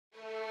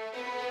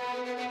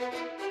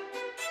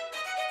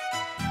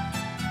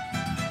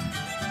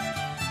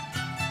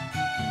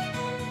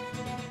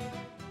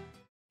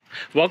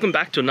Welcome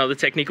back to another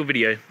technical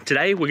video.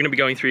 Today we're going to be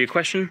going through your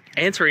question,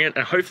 answering it,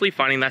 and hopefully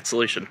finding that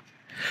solution.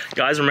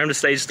 Guys, remember to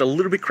stay just a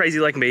little bit crazy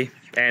like me,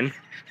 and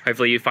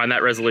hopefully you find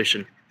that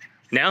resolution.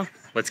 Now,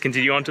 let's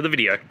continue on to the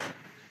video.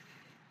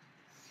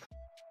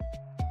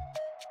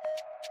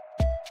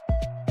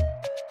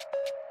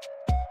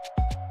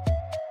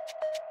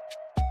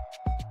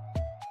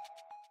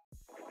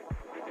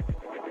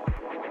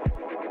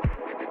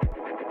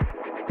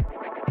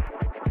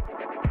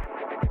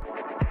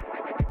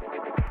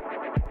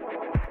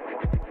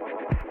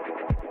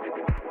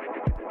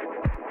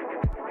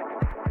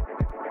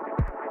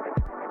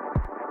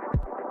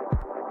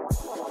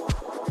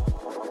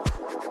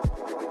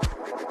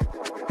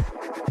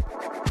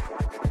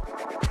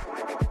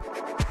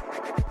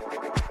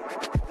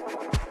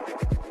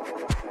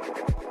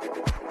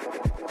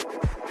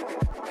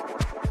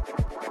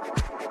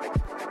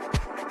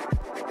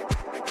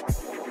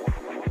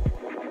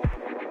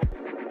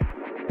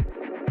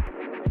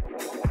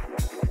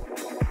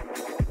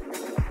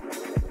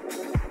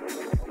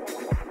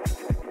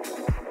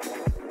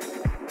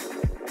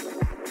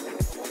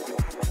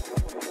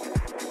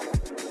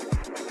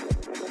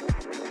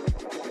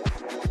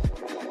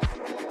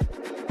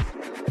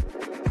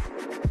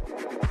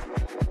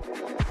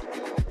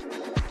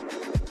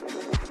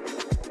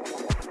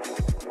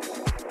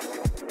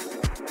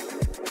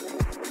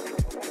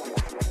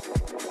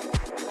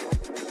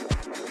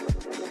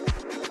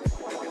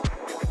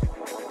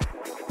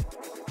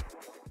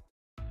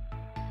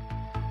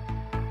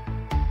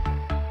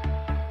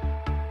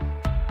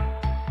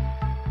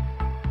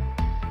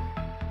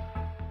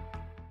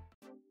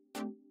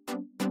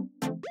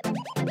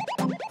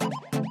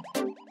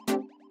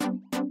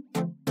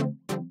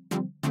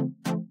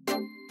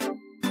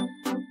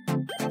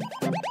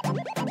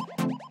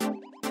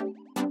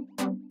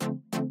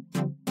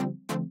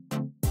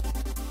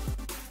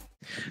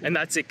 And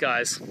that's it,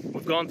 guys.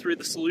 We've gone through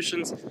the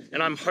solutions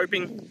and I'm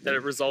hoping that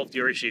it resolved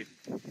your issue.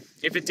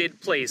 If it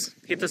did, please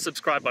hit the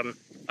subscribe button.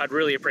 I'd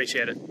really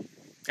appreciate it.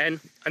 And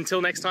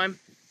until next time,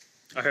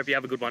 I hope you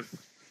have a good one.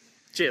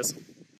 Cheers.